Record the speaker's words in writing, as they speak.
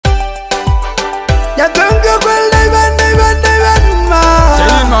Ya tunga kwel David ma.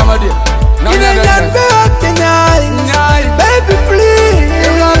 Say mama dear. Ina nyan be wakinyai. Baby please.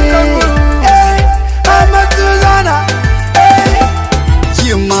 Hey, I'm a Suzana. Hey.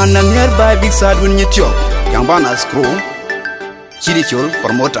 Man and nearby big sad wen Nyitiok. Yang bana screw. Chirichol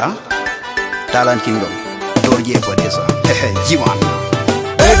promoter. Talent Kingdom. Dorje for this. Jiman.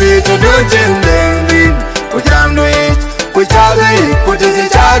 Baby to do jing. Kujam do it. Kuchagi. Kutiji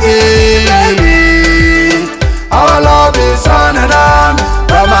chagi. Baby. Our love is on and on.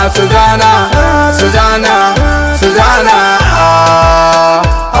 Mama Suzana.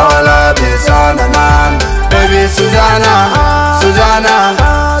 Our love is on and on. Baby Suzana.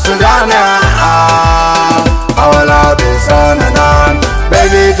 Our love is on and on.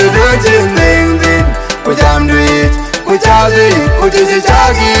 Baby to do jing. Kujam do it. Kuchagi. Kutiji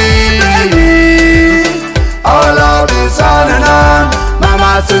chagi. Our love is on and on.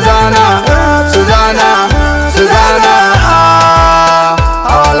 Mama Suzana.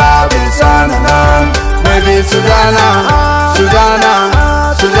 Our love is on and on. Baby Suzana.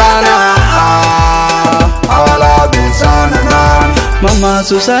 Our love is on and on. Mama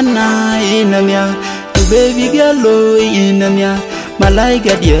Suzana inamya, tu baby girl inamya,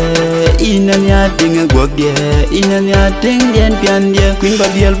 malaika dia inamya tinga guap dia, inamya ting dian pian dia, queen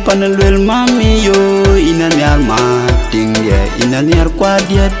babial panelwel mami yo inamya ma ting dia, inamya kwa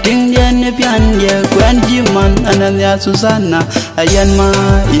dia ting dian pian dia, kwan jiman anamya Suzana ayan ma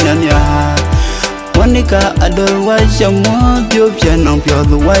inamya. Monica adol wajamot, Jopian on pure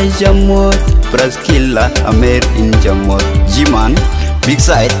wajamot, Braskilla Amer in Jamot, Jiman, Big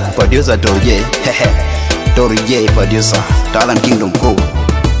Side, producer Dorje, Dorje producer, Talent Kingdom Co,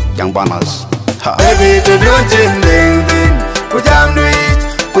 Young Banas. Baby to do jing, kujam do it,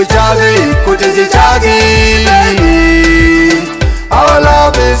 kuchagi, kutiji chagi. Our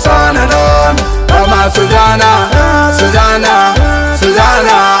love is on and on. Mama Suzana.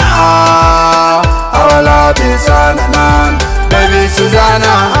 Our love is on and on. Baby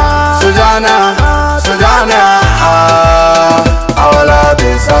Suzana. Our love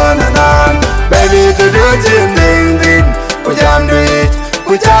is on and on. Baby to do jing, kujam do it,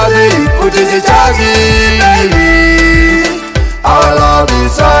 kuchagi, kutiji chagi. Our love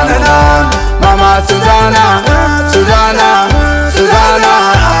is on and on. Mama Suzana.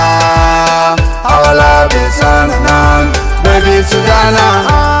 Our love is on and on. Baby Suzana.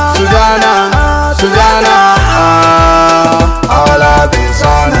 Our love is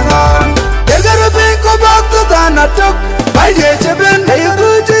on and on. You gotta think about the Dana talk. By the Jabin, you go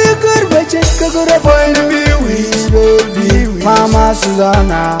to your good bitch. You go to boy to be with Mama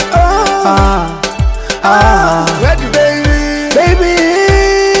Suzana. Baby,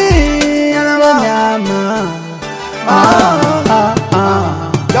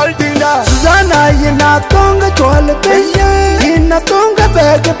 Suzana, you're not tongue at all. You're not tongue at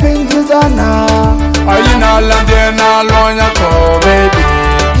the pink Suzana. Are you not London, Lawyer, baby?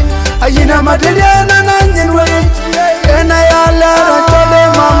 Are you not Madeleine and onion way? And I all tell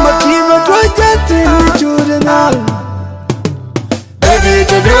them Mama keep a project in the children. Baby,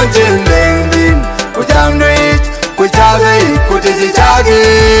 to do jing, kujam do it, kuchagi, kutiji chagi.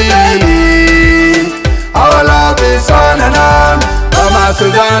 Our love is on and on. Mama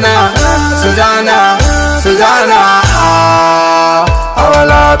Suzana. Our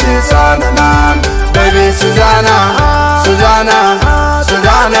love is on and on. Baby Suzana.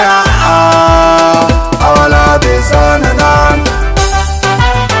 Our love is on and on.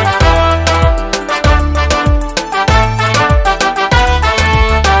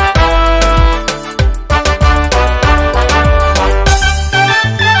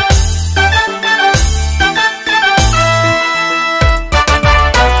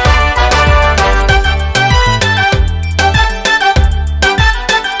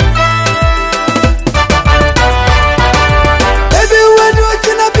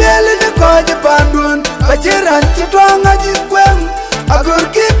 Bajiran chitwanga jikwem, agur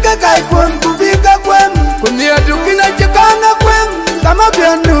kika kai kwem, kubika kwem, kunia tukina chikanga kwem, kama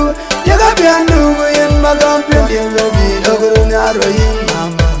biandu, yaga biandu, kuyen magam piandu, aguru nyaro yin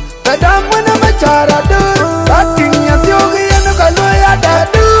mama. Kadam wana machara du, patinya tiogi yanu kaloya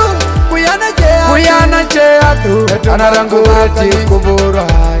dadu, kuyana chea tu, anarangurati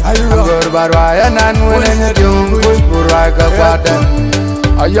kuburai, agur barwaya nanwene nyadung, kuburai kakwadan.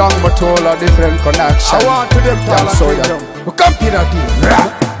 A young Matola, different connection. I want to them Talent we come here again.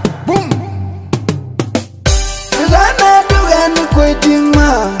 Boom. Suzana dugan quitting ma.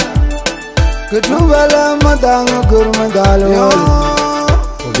 Kutubala madang gurmadalo.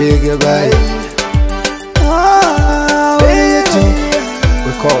 Big bay.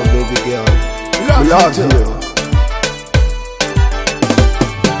 We call baby girl. We love you.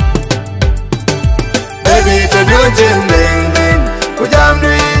 Baby, to do ding ding, we jam do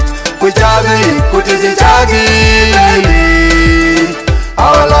it, we chagi, we chagi, baby.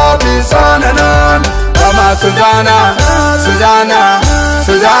 Our love is on and on. Mama Suzana, Suzana,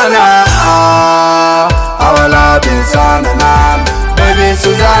 Suzana, our love is on and on. Baby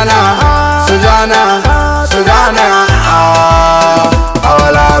Suzana, Suzana, Suzana,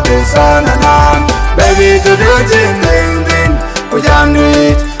 our love is on and on. Baby to do ding ding ding, we jam do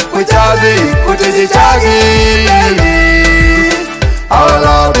it, we chagi, baby. Our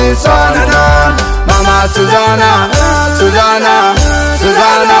love is on and on. Mama Suzana, Suzana,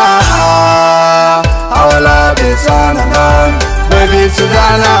 Suzana, our love is on and on. Baby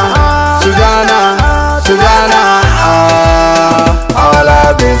Suzana,